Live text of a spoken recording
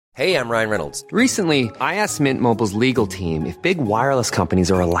Hey, I'm Ryan Reynolds. Recently, I asked Mint Mobile's legal team if big wireless companies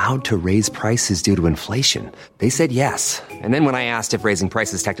are allowed to raise prices due to inflation. They said yes. And then when I asked if raising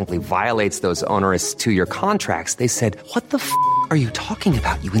prices technically violates those onerous two-year contracts, they said, "What the are you talking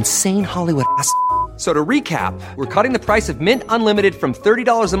about, you insane Hollywood ass?" So to recap, we're cutting the price of Mint Unlimited from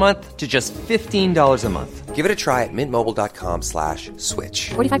 $30 a month to just $15 a month. Give it a try at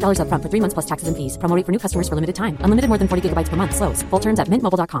mintmobile.com/switch. $45 up front for 3 months plus taxes and fees. Promo rate for new customers for limited time. Unlimited more than 40 gigabytes per month. Slows full terms at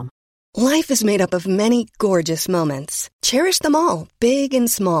mintmobile.com. Life is made up of many gorgeous moments. Cherish them all, big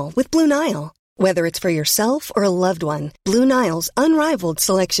and small, with Blue Nile. Whether it's for yourself or a loved one, Blue Nile's unrivaled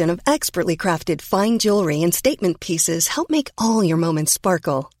selection of expertly crafted fine jewelry and statement pieces help make all your moments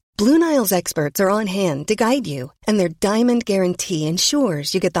sparkle. Blue Nile's experts are on hand to guide you, and their diamond guarantee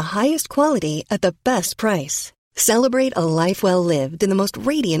ensures you get the highest quality at the best price. Celebrate a life well lived in the most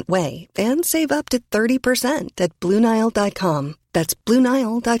radiant way and save up to 30% at BlueNile.com. That's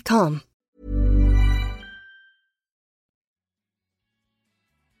BlueNile.com.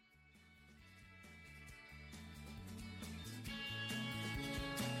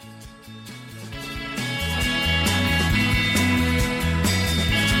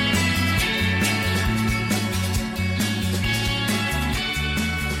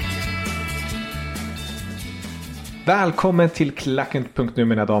 Välkommen till Klacken.nu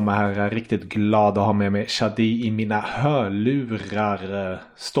mina damer och herrar. Riktigt glad att ha med mig Shadi i mina hörlurar.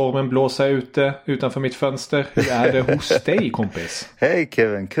 Stormen blåser ute utanför mitt fönster. Hur är det hos dig, kompis? Hej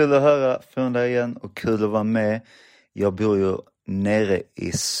Kevin, kul att höra från dig igen och kul att vara med. Jag bor ju nere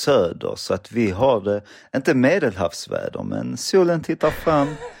i söder så att vi har det, inte medelhavsväder, men solen tittar fram.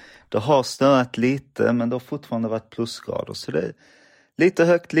 Det har snöat lite men det har fortfarande varit plusgrader, så det är lite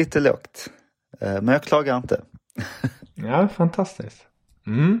högt, lite lågt. Men jag klagar inte. Ja, fantastiskt.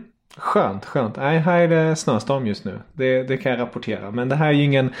 Skönt. Nej, här är det snöstorm just nu. Det kan jag rapportera. Men det här är ju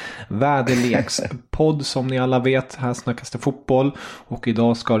ingen väderlekspodd som ni alla vet. Här snackas det fotboll. Och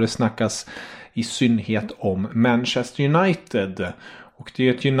idag ska det snackas i synnerhet om Manchester United. Och det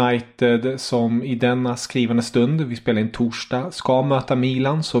är ett United som i denna skrivande stund, vi spelar en torsdag, ska möta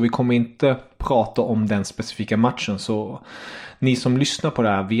Milan. Så vi kommer inte prata om den specifika matchen. Så ni som lyssnar på det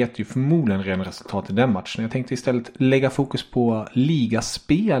här vet ju förmodligen redan resultatet i den matchen. Jag tänkte istället lägga fokus på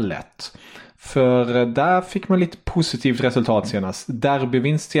ligaspelet. För där fick man lite positivt resultat senast.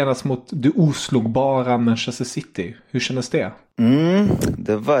 Derbyvinst senast mot det oslogbara Manchester City. Hur kändes det?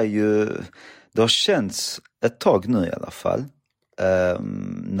 Det var ju... Det har känts ett tag nu i alla fall.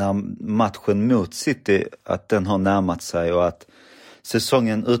 När matchen mot City, att den har närmat sig och att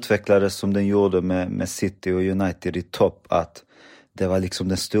säsongen utvecklades som den gjorde med City och United i topp, att det var liksom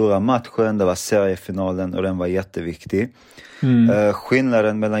den stora matchen, det var seriefinalen och den var jätteviktig.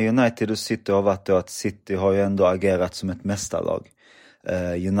 Skillnaden mellan United och City har varit då att City har ju ändå agerat som ett mästarlag.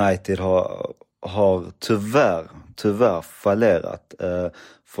 United har tyvärr fallerat.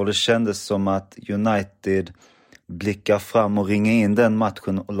 För det kändes som att United blickar fram och ringer in den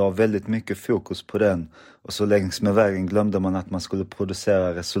matchen och la väldigt mycket fokus på den. Och så längs med vägen glömde man att man skulle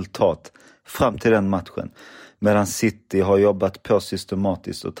producera resultat fram till den matchen. Medan City har jobbat på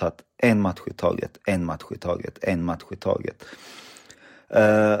systematiskt och tagit en match i taget.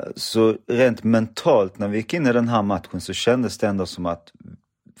 Så rent mentalt när vi gick in i den här matchen så kändes det ändå som att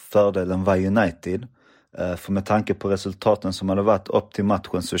fördelen var United. För med tanke på resultaten som hade varit upp till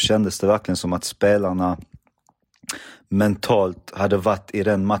matchen så kändes det verkligen som att spelarna mentalt hade varit i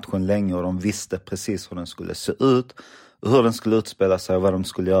den matchen länge och de visste precis hur den skulle se ut, hur den skulle utspela sig och vad de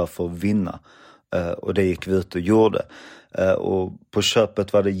skulle göra för att vinna. Och det gick vi ut och gjorde. Och på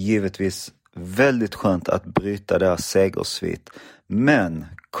köpet var det givetvis väldigt skönt att bryta deras segersvit. Men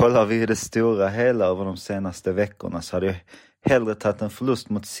kollar vi i det stora hela över de senaste veckorna så hade jag hellre tagit en förlust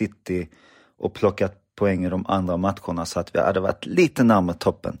mot City och plockat poäng i de andra matcherna så att vi hade varit lite närmare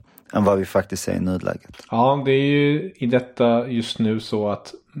toppen än vad vi faktiskt är i nuläget. Ja, det är ju i detta just nu så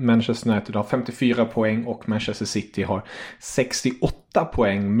att Manchester United har 54 poäng och Manchester City har 68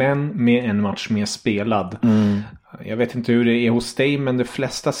 poäng, men med en match mer spelad. Jag vet inte hur det är hos dig, men de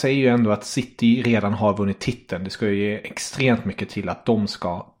flesta säger ju ändå att City redan har vunnit titeln. Det ska ju ge extremt mycket till att de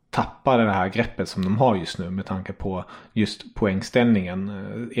ska tappa det här greppet som de har just nu med tanke på just poängställningen.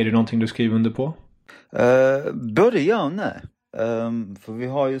 Är det någonting du skriver under på? Både ja och nej. För vi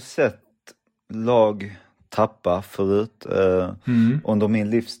har ju sett lag tappa förut. Under min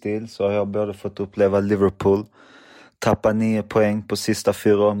livsstil så har jag både fått uppleva Liverpool tappa 9 poäng på sista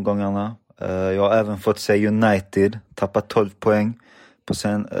 4 omgångarna. Jag har även fått se United tappa 12 poäng på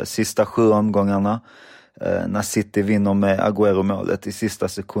sista 7 omgångarna. När City vinner med Aguero-målet i sista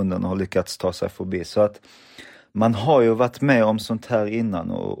sekunden och har lyckats ta sig förbi. Så att man har ju varit med om sånt här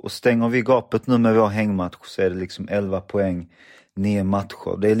innan och stänger vi gapet nu med vår hängmatch så är det liksom 11 poäng, 9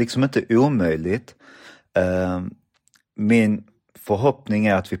 matcher. Det är liksom inte omöjligt. Min förhoppning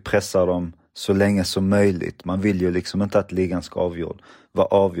är att vi pressar dem så länge som möjligt. Man vill ju liksom inte att ligan ska vara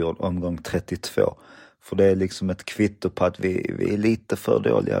avgjord omgång 32. För det är liksom ett kvitto på att vi är lite för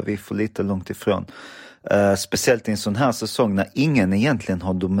dåliga, vi får lite långt ifrån. Speciellt i en sån här säsong när ingen egentligen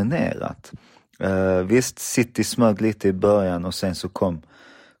har dominerat. Visst, City smög lite i början och sen så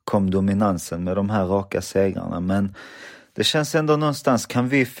kom dominansen med de här raka segrarna. Men det känns ändå någonstans, kan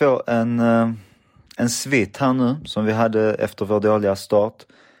vi få en svit här nu som vi hade efter vår dåliga start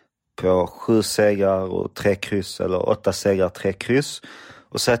på 7 segrar och 3 kryss eller 8 segrar, 3 kryss.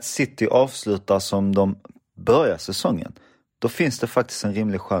 Och så att City avslutar som de börjar säsongen. Då finns det faktiskt en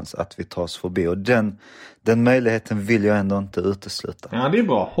rimlig chans att vi tar oss förbi. Och den möjligheten vill jag ändå inte utesluta. Ja, det är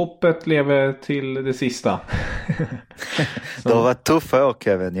bra. Hoppet lever till det sista. Det har varit tuffa år,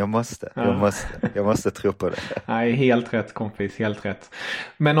 Kevin. Jag måste tro på det. Nej, helt rätt kompis, helt rätt.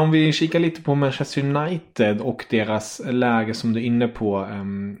 Men om vi kikar lite på Manchester United och deras läge som du är inne på.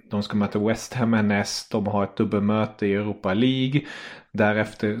 De ska möta West Ham näst. De har ett dubbelmöte i Europa League.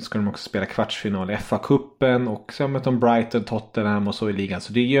 Därefter ska de också spela kvartsfinal i FA-cupen och sen möter de Brighton, Tottenham och så i ligan.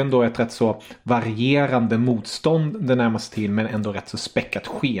 Så det är ju ändå ett rätt så varierande motstånd den närmaste tiden, men ändå rätt så späckat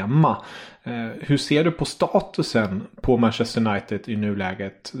schema. Hur ser du på statusen på Manchester United i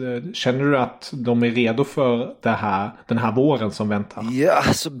nuläget? Känner du att de är redo för den här våren som väntar? Ja,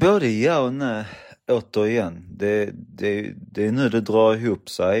 alltså både ja och nej. Återigen, det är nu det drar ihop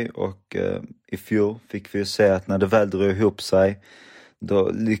sig och i fjol fick vi ju se att när det väl drar ihop sig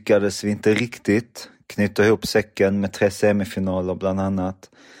då lyckades vi inte riktigt knyta ihop säcken med 3 semifinaler bland annat.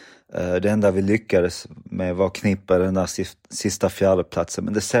 Det enda vi lyckades med var att knipa den där sista 4:e platsen,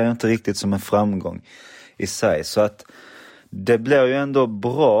 men det ser jag inte riktigt som en framgång i sig. Så att det blir ju ändå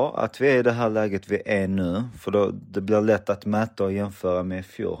bra att vi är i det här läget vi är nu, för då det blir lätt att mäta och jämföra med i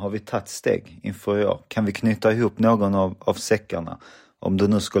fjol. Har vi tagit steg inför i år? Kan vi knyta ihop någon av säckarna? Om det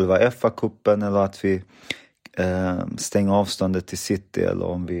nu skulle vara FA-cupen eller att vi stänger avståndet till City, eller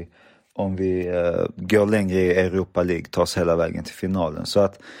om vi går längre i Europa League, tar oss hela vägen till finalen. Så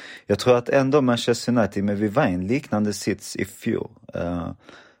att jag tror att ändå Manchester United, men vi var en liknande sits i fjol.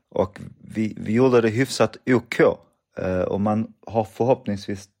 Och vi gjorde det hyfsat OK. Och man har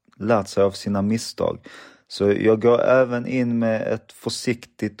förhoppningsvis lärt sig av sina misstag. Så jag går även in med ett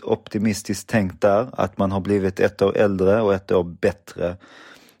försiktigt optimistiskt tänk där. Att man har blivit 1 år äldre och 1 år bättre.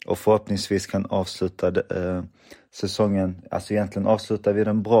 Och förhoppningsvis kan avsluta säsongen. Alltså egentligen avslutar vi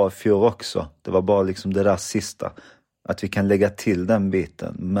den bra i fjol också. Det var bara liksom det där sista. Att vi kan lägga till den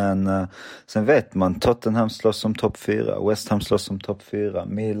biten. Men sen vet man, Tottenham slåss som topp 4. West Ham slåss som topp 4.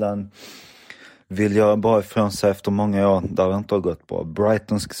 Milan vill göra bra ifrån sig efter många år där det inte har gått bra.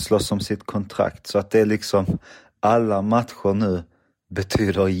 Brighton slåss om sitt kontrakt. Så att det är liksom, alla matcher nu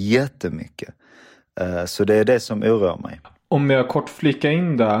betyder jättemycket. Så det är det som oroar mig. Om jag kort flika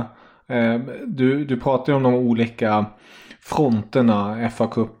in där. Du pratar ju om de olika fronterna.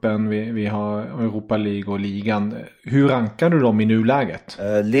 FA-cupen, vi har Europa League och ligan. Hur rankar du dem i nuläget?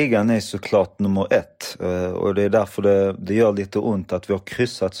 Ligan är såklart nummer 1. Och det är därför det gör lite ont att vi har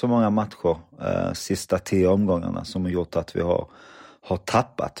kryssat så många matcher sista 10 omgångarna, som har gjort att vi har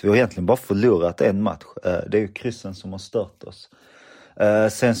tappat. Vi har egentligen bara förlorat en match. Det är ju kryssen som har stört oss.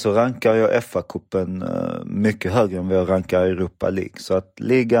 Sen så rankar jag FA-cupen mycket högre än vad jag rankar Europa League. Så att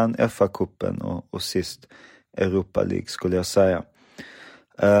ligan, FA-cupen och sist Europa League skulle jag säga.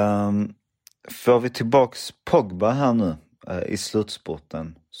 Får vi tillbaks Pogba här nu i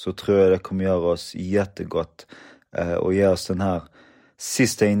slutspurten, så tror jag det kommer göra oss jättegott och ge oss den här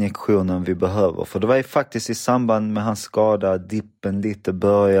sista injektionen vi behöver. För det var ju faktiskt i samband med hans skada, dippen lite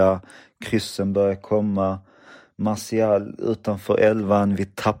börja, kryssen börjar komma. Martial utanför 11, vi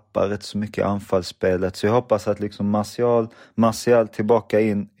tappar rätt så mycket anfallsspelet. Så jag hoppas att liksom Martial tillbaka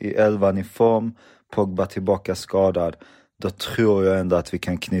in i 11 i form, Pogba tillbaka skadad. Då tror jag ändå att vi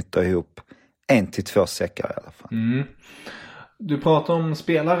kan knyta ihop 1 till 2 säckar i alla fall. Du pratar om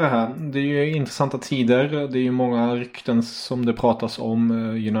spelare här. Det är ju intressanta tider. Det är ju många rykten som det pratas om.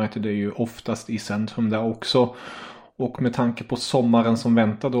 United är ju oftast i centrum där också. Och med tanke på sommaren som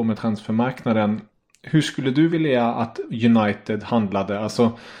väntar då med transfermarknaden, hur skulle du vilja att United handlade?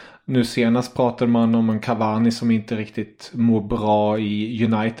 Alltså, nu senast pratade man om en Cavani som inte riktigt mår bra i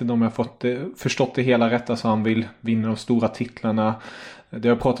United, om jag förstått det hela rätt. Alltså han vill vinna de stora titlarna. Det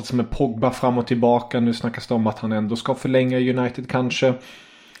har pratats med Pogba fram och tillbaka. Nu snackas det om att han ändå ska förlänga United kanske.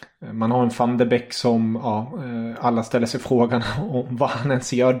 Man har en Van de Beek som alla ställer sig frågan om vad han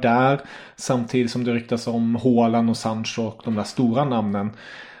ens gör där. Samtidigt som det ryktas om Haaland och Sancho och de där stora namnen.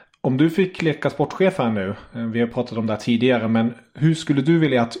 Om du fick leka sportchef här nu, vi har pratat om det här tidigare, men hur skulle du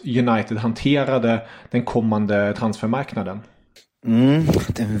vilja att United hanterade den kommande transfermarknaden?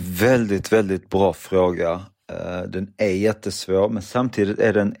 Det är en väldigt, väldigt bra fråga. Den är jättesvår, men samtidigt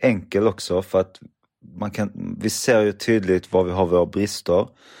är den enkel också för att vi ser ju tydligt var vi har våra brister.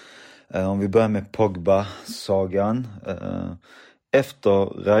 Om vi börjar med Pogba-sagan.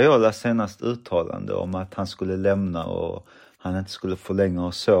 Efter Raiolas senaste uttalande om att han skulle lämna och han inte skulle förlänga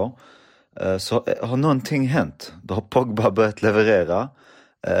och så har någonting hänt. Då har Pogba börjat leverera.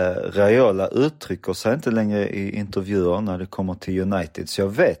 Raiola uttrycker sig inte längre i intervjuer när det kommer till United. Så jag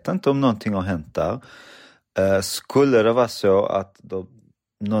vet inte om någonting har hänt där. Skulle det vara så att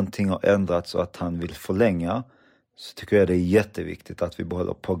någonting har ändrats och att han vill förlänga, så tycker jag det är jätteviktigt att vi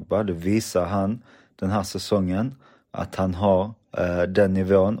behåller Pogba. Det visar han den här säsongen att han har den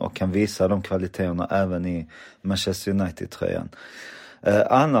nivån och kan visa de kvaliteterna även i Manchester United-tröjan.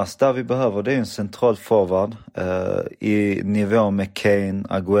 Annars där vi behöver, det är en central forward i nivå med Kane,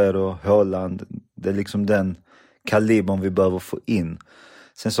 Aguero, Haaland. Det är liksom den kalibern vi behöver få in.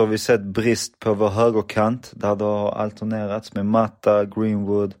 Sen så har vi sett brist på vår högerkant där det har alternerats med Mata,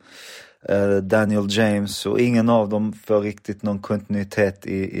 Greenwood, Daniel James, och ingen av dem får riktigt någon kontinuitet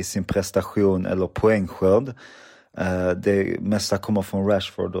i sin prestation eller poängskörd. Det mesta kommer från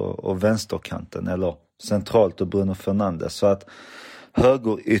Rashford och vänsterkanten eller centralt och Bruno Fernandes. Så att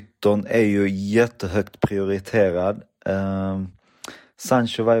högeryttern är ju jättehögt prioriterad.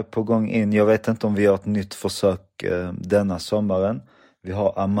 Sancho var ju på gång in. Jag vet inte om vi har ett nytt försök denna sommaren. Vi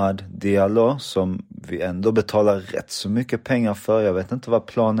har Amad Diallo som vi ändå betalar rätt så mycket pengar för. Jag vet inte vad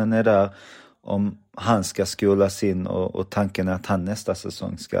planen är där. Om han ska skolas in och tanken är att han nästa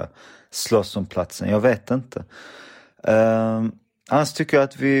säsong ska slåss om platsen. Jag vet inte. Annars tycker jag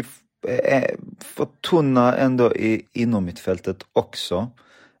att vi får tunna ändå inom mittfältet också.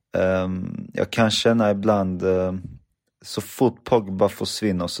 Jag kan känna ibland så fort Pogba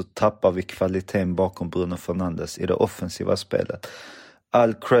försvinner så tappar vi kvaliteten bakom Bruno Fernandes i det offensiva spelet.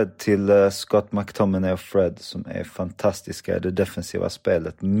 All cred till Scott McTominay och Fred som är fantastiska i det defensiva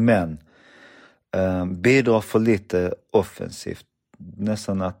spelet, men bidrar för lite offensivt.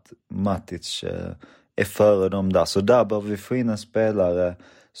 Nästan att Matic är före dem där. Så där behöver vi få in en spelare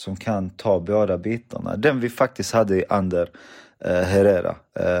som kan ta båda bitarna. Den vi faktiskt hade i Ander Herrera.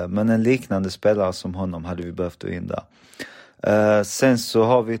 Men en liknande spelare som honom hade vi behövt in där. Sen så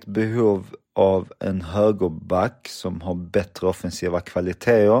har vi ett behov av en högerback som har bättre offensiva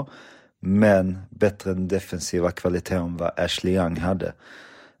kvaliteter, men bättre än defensiva kvaliteter än vad Ashley Young hade.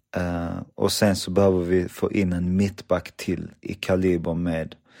 Och sen så behöver vi få in en mittback till i kaliber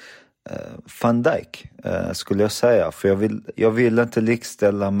med Van Dijk, skulle jag säga. För jag vill inte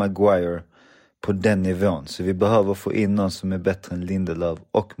likställa Maguire på den nivån. Så vi behöver få in någon som är bättre än Lindelöf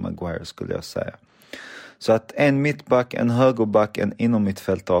och Maguire, skulle jag säga. Så att en mittback, en högerback, en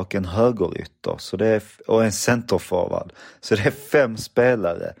inommittfältare och en högerytter. Så det är, och en centerforward. Så det är 5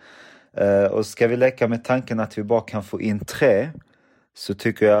 spelare. Och ska vi leka med tanken att vi bara kan få in 3, så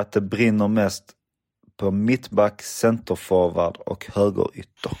tycker jag att det brinner mest på mittback, centerforward och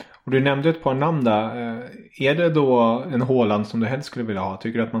högerytter. Och du nämnde ett par namn där. Är det då en Haaland som du helst skulle vilja ha?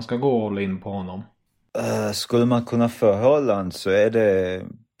 Tycker du att man ska gå all in på honom? Skulle man kunna få Haaland så är det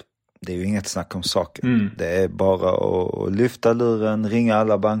är ju inget snack om saken. Det är bara att lyfta luren, ringa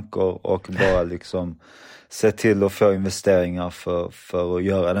alla banker och bara liksom se till att få investeringar för att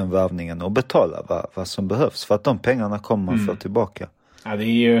göra den värvningen och betala vad som behövs. För att de pengarna kommer man få tillbaka. Ja, det är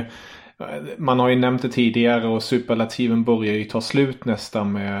ju, man har ju nämnt det tidigare och superlativen börjar ju ta slut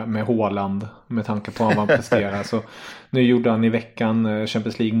nästan med Haaland med tanke på vad han presterar. Så nu gjorde han i veckan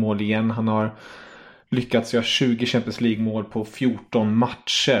Champions League-mål igen. Han har lyckats göra 20 Champions League-mål på 14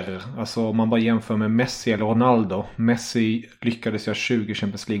 matcher. Alltså om man bara jämför med Messi eller Ronaldo. Messi lyckades göra 20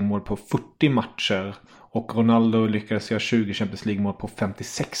 Champions League-mål på 40 matcher. Och Ronaldo lyckades göra 20 Champions League-mål på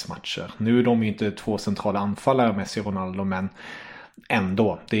 56 matcher. Nu är de ju inte 2 centrala anfallare, Messi och Ronaldo, men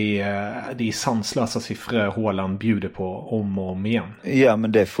ändå. Det är sanslösa siffror Haaland bjuder på om och om igen. Ja,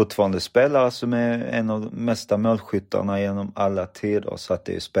 men det är fortfarande spelare som är en av de mesta målskyttarna genom alla tider. Så att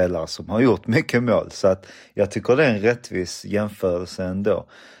det är spelare som har gjort mycket mål. Så att jag tycker det är en rättvis jämförelse ändå.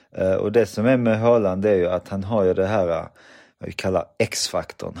 Och det som är med Haaland är ju att han har ju det här vad vi kallar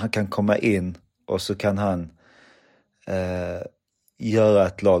X-faktorn. Han kan komma in och så kan han göra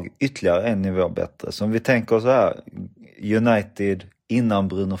ett lag ytterligare en nivå bättre. Så om vi tänker så här, United innan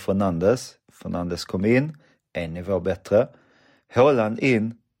Bruno Fernandes kom in, en nivå bättre. Haaland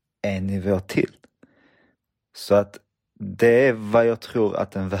in, en nivå till. Så att det är vad jag tror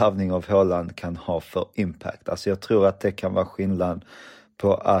att en värvning av Haaland kan ha för impact. Alltså jag tror att det kan vara skillnad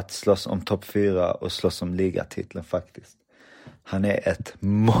på att slåss om topp 4 och slåss om ligatiteln faktiskt. Han är ett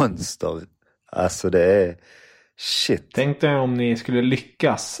monster. Alltså det är shit. Tänk dig om ni skulle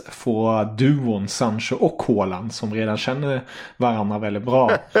lyckas få duon Sancho och Haaland som redan känner varandra väldigt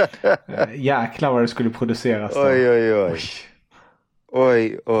bra. Jäklar vad det skulle produceras då.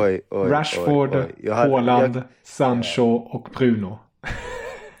 Oj. Rashford, Haaland, Sancho och Bruno.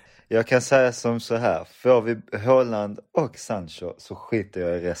 Jag kan säga som så här. Får vi Haaland och Sancho så skiter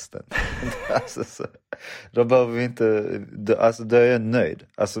jag i resten. Alltså, då behöver vi inte... Alltså då är jag nöjd.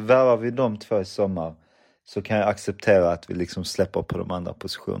 Alltså värvar vi de två i sommar så kan jag acceptera att vi liksom släpper på de andra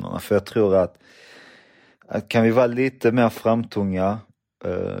positionerna. För jag tror att kan vi vara lite mer framtunga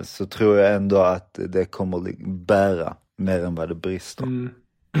så tror jag ändå att det kommer bära mer än vad det brister.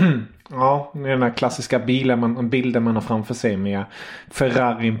 Ja, den här klassiska bilden man har framför sig med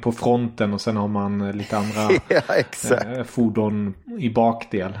Ferrarin på fronten och sen har man lite andra fordon i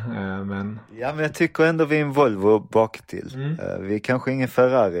bakdel. Ja, men jag tycker ändå vi är en Volvo baktill. Vi är kanske ingen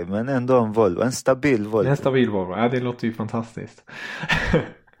Ferrari, men ändå en Volvo. En stabil Volvo. En stabil Volvo, ja det låter ju fantastiskt.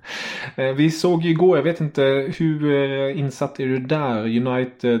 Vi såg ju igår, jag vet inte hur insatt är du där.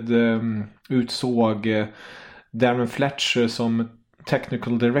 United utsåg Darren Fletcher som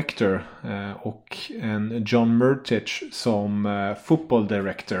technical director och en John Murtich som football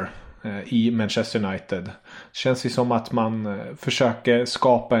director i Manchester United. Känns ju som att man försöker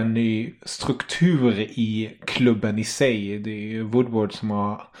skapa en ny struktur i klubben i sig. Det är ju Woodward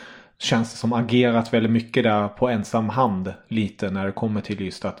som känns som agerat väldigt mycket där på ensam hand lite när det kommer till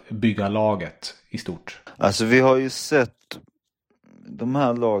just att bygga laget i stort. Alltså vi har ju sett de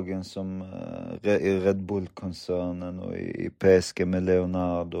här lagen som i Red Bull-koncernen och i PSG med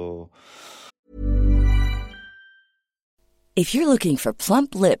Leonardo. If you're looking for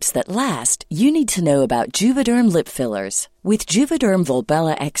plump lips that last, you need to know about Juvederm lip fillers. With Juvederm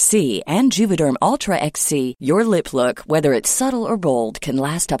Volbella XC and Juvederm Ultra XC, your lip look, whether it's subtle or bold, can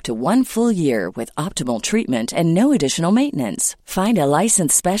last up to 1 full year with optimal treatment and no additional maintenance. Find a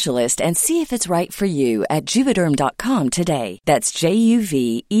licensed specialist and see if it's right for you at Juvederm.com today. That's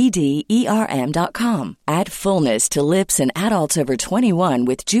JUVEDERM.com. Add fullness to lips in adults over 21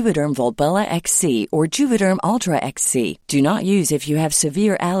 with Juvederm Volbella XC or Juvederm Ultra XC. Do not use if you have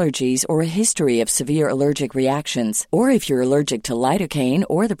severe allergies or a history of severe allergic reactions, or if you're allergic to lidocaine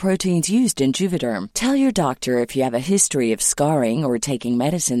or the proteins used in Juvederm. Tell your doctor if you have a history of scarring or taking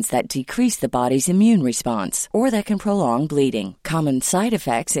medicines that decrease the body's immune response or that can prolong bleeding. Common side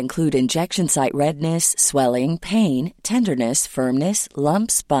effects include injection site redness, swelling, pain, tenderness, firmness,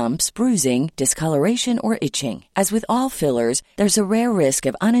 lumps, bumps, bruising, discoloration, or itching. As with all fillers, there's a rare risk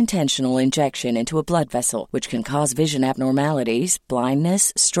of unintentional injection into a blood vessel, which can cause vision abnormalities,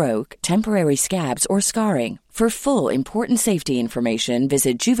 blindness, stroke, temporary scabs, or scarring. For full important safety information,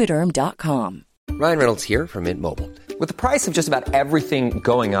 visit Juvederm.com. Ryan Reynolds here from Mint Mobile. With the price of just about everything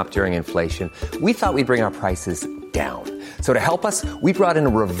going up during inflation, we thought we'd bring our prices down. So to help us, we brought in a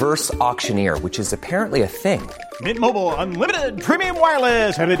reverse auctioneer, which is apparently a thing. Mint Mobile Unlimited Premium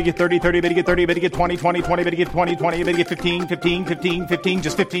Wireless. How to get 30, 30, bit to get 30, bit to get 20, 20, 20, bit to get 20, 20, bit to get 15, 15, 15, 15,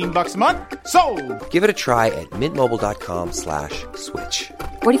 just $15 a month? Sold! Give it a try at mintmobile.com/switch.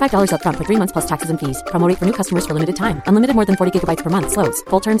 $45 up front for 3 months plus taxes and fees. Promo rate for new customers for limited time. Unlimited more than 40 gigabytes per month. Slows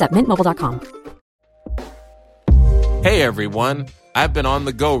full terms at mintmobile.com. Hey everyone, I've been on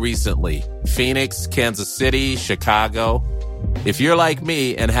the go recently. Phoenix, Kansas City, Chicago. If you're like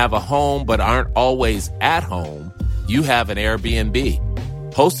me and have a home but aren't always at home, you have an Airbnb.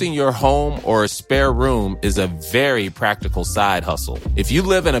 Hosting your home or a spare room is a very practical side hustle. If you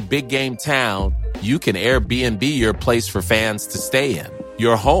live in a big game town, you can Airbnb your place for fans to stay in.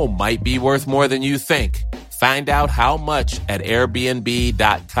 Your home might be worth more than you think. Find out how much at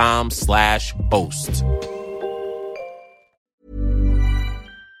airbnb.com/host.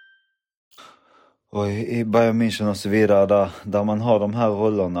 Och i Bayern München och så vidare där man har de här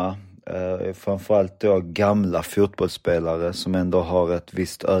rollerna, framförallt då gamla fotbollsspelare som ändå har ett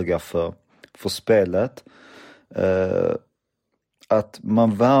visst öga för spelet, att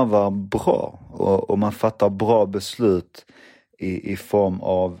man värvar bra och man fattar bra beslut i form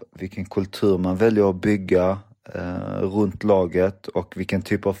av vilken kultur man väljer att bygga runt laget och vilken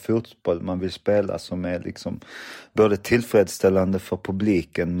typ av fotboll man vill spela som är liksom både tillfredsställande för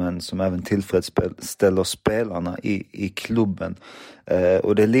publiken men som även tillfredsställer spelarna i klubben.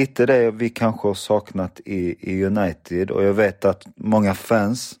 Och det är lite det vi kanske har saknat i United, och jag vet att många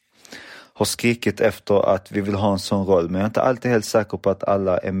fans har skrikit efter att vi vill ha en sån roll. Men jag är inte alltid helt säker på att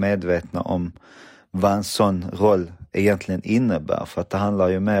alla är medvetna om vad en sån roll egentligen innebär. För att det handlar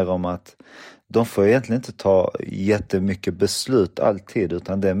ju mer om att de får egentligen inte ta jättemycket beslut alltid,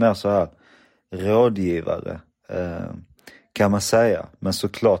 utan det är mer så här rådgivare kan man säga. Men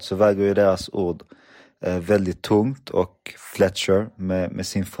såklart så väger ju deras ord väldigt tungt, och Fletcher med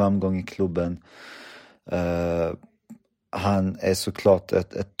sin framgång i klubben, han är såklart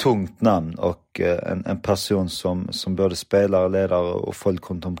ett tungt namn och en person som både spelare, ledare och folk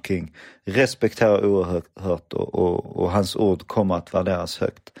runt omkring respekterar oerhört, och hans ord kommer att värderas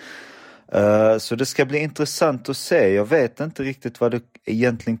högt. Så det ska bli intressant att se. Jag vet inte riktigt vad det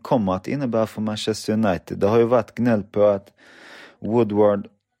egentligen kommer att innebära för Manchester United. Det har ju varit gnäll på att Woodward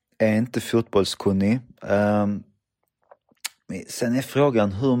är inte fotbollskunnig. Sen är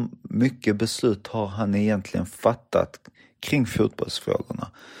frågan, hur mycket beslut har han egentligen fattat kring fotbollsfrågorna?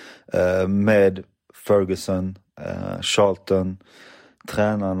 Med Ferguson, Charlton,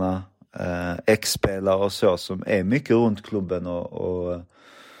 tränarna, ex-spelare och så, som är mycket runt klubben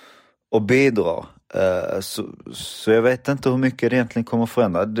och bidrar. Så jag vet inte hur mycket det egentligen kommer att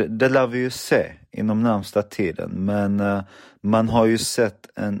förändra. Det lär vi ju se inom närmsta tiden. Men man har ju sett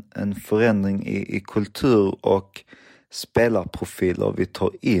en förändring i kultur och spelarprofiler vi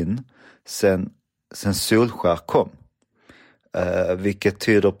tar in sen Solskjær kom. Vilket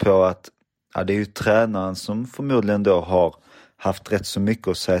tyder på att det är ju tränaren som förmodligen då har haft rätt så mycket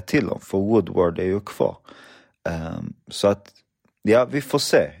att säga till om. För Woodward är ju kvar. Så att ja, vi får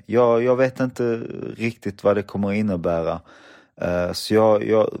se. Jag vet inte riktigt vad det kommer att innebära. Så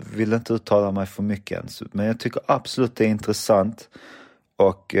jag vill inte uttala mig för mycket än. Men jag tycker absolut det är intressant.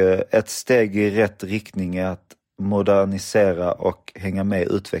 Och ett steg i rätt riktning är att modernisera och hänga med i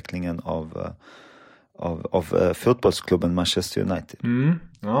utvecklingen av fotbollsklubben Manchester United.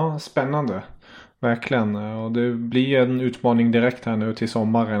 Ja, spännande. Verkligen. Och det blir en utmaning direkt här nu till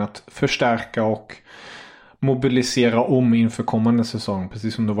sommaren att förstärka och mobilisera om inför kommande säsong.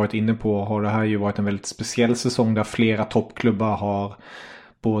 Precis som du varit inne på har det här ju varit en väldigt speciell säsong där flera toppklubbar har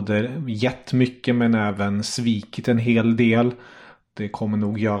både gett mycket men även svikit en hel del. Det kommer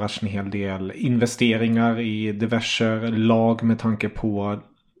nog göras en hel del investeringar i diverse lag med tanke på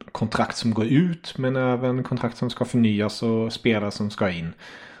kontrakt som går ut, men även kontrakt som ska förnyas och spelare som ska in.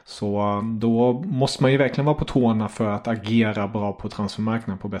 Så då måste man ju verkligen vara på tårna för att agera bra på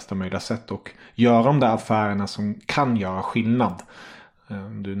transfermarknaden på bästa möjliga sätt och göra de där affärerna som kan göra skillnad.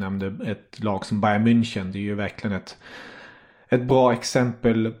 Du nämnde ett lag som Bayern München. Det är ju verkligen ett bra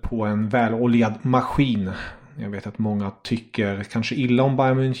exempel på en väloljad maskin. Jag vet att många tycker kanske illa om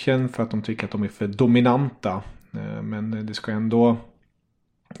Bayern München för att de tycker att de är för dominanta. Men de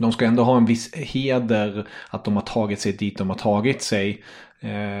ska ändå ha en viss heder att de har tagit sig dit de har tagit sig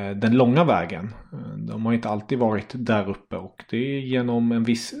den långa vägen. De har inte alltid varit där uppe, och det är genom en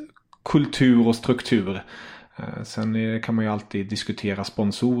viss kultur och struktur. Sen kan man ju alltid diskutera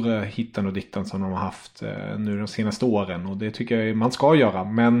sponsorer hittan och dittan som de har haft nu de senaste åren, och det tycker jag man ska göra.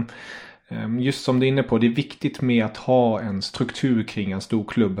 Men just som du är inne på, det är viktigt med att ha en struktur kring en stor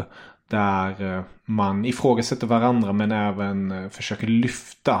klubb där man ifrågasätter varandra men även försöker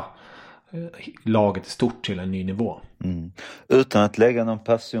lyfta laget stort till en ny nivå. Utan att lägga någon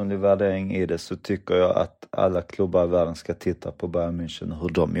personlig värdering i det så tycker jag att alla klubbar i världen ska titta på Bayern München och hur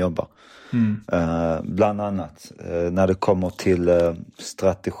de jobbar. Bland annat när det kommer till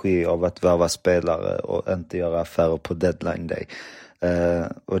strategi av att värva spelare och inte göra affärer på deadline day.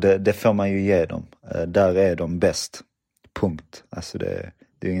 Och det får man ju ge dem. Där är de bäst. Punkt. Alltså det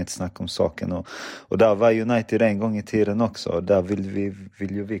är inget snack om saken. Och där var United en gång i tiden också. Och där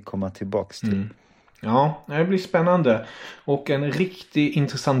vill ju vi komma tillbaks till. Ja, det blir spännande. Och en riktigt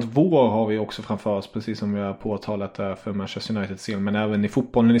intressant vår har vi också framför oss. Precis som vi har påtalat där för Manchester Uniteds del. Men även i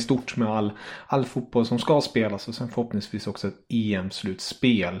fotbollen i stort med all fotboll som ska spelas. Och sen förhoppningsvis också ett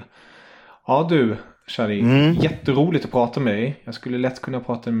EM-slutspel. Ja du, Shari, jätteroligt att prata med dig. Jag skulle lätt kunna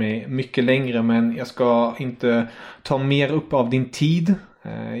prata med mycket längre, men jag ska inte ta mer upp av din tid.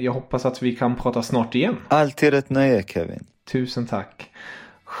 Jag hoppas att vi kan prata snart igen. Alltid ett nöje, Kevin. Tusen tack.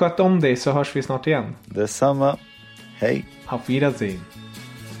 Sköt om dig så hörs vi snart igen. Detsamma. Hej. Auf Wiedersehen.